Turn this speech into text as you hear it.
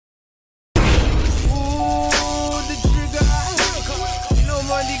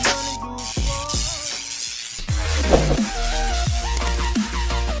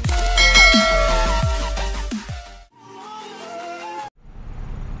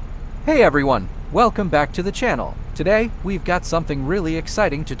Hey everyone, welcome back to the channel. Today, we've got something really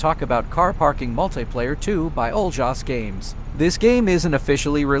exciting to talk about: Car Parking Multiplayer 2 by openhood Games. This game isn't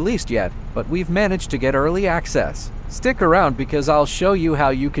officially released yet, but we've managed to get early access. Stick around because I'll show you how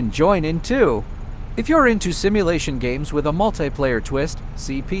you can join in too. If you're into simulation games with a multiplayer twist,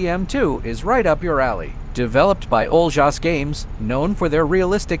 CPM2 is right up your alley. Developed by openhood Games, known for their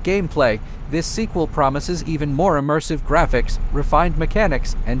realistic gameplay, this sequel promises even more immersive graphics, refined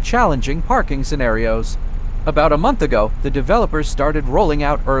mechanics, and challenging parking scenarios. About a month ago, the developers started rolling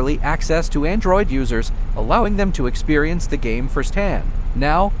out early access to Android users, allowing them to experience the game firsthand.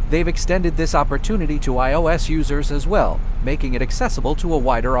 Now, they've extended this opportunity to iOS users as well, making it accessible to a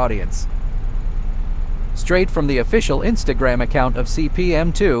wider audience. Straight from the official Instagram account of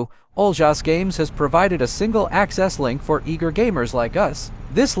CPM2, openhood Games has provided a single access link for eager gamers like us.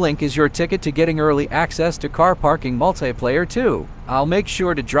 This link is your ticket to getting early access to Car Parking Multiplayer 2. I'll make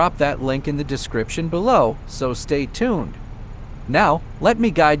sure to drop that link in the description below, so stay tuned. Now, let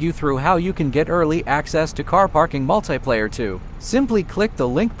me guide you through how you can get early access to Car Parking Multiplayer 2. Simply click the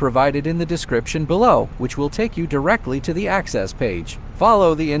link provided in the description below, which will take you directly to the access page.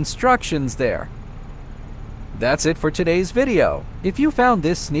 Follow the instructions there. That's it for today's video. If you found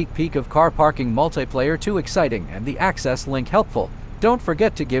this sneak peek of Car Parking Multiplayer 2 exciting and the access link helpful, don't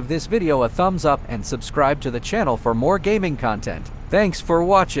forget to give this video a thumbs up and subscribe to the channel for more gaming content. Thanks for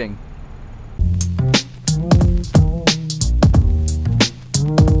watching.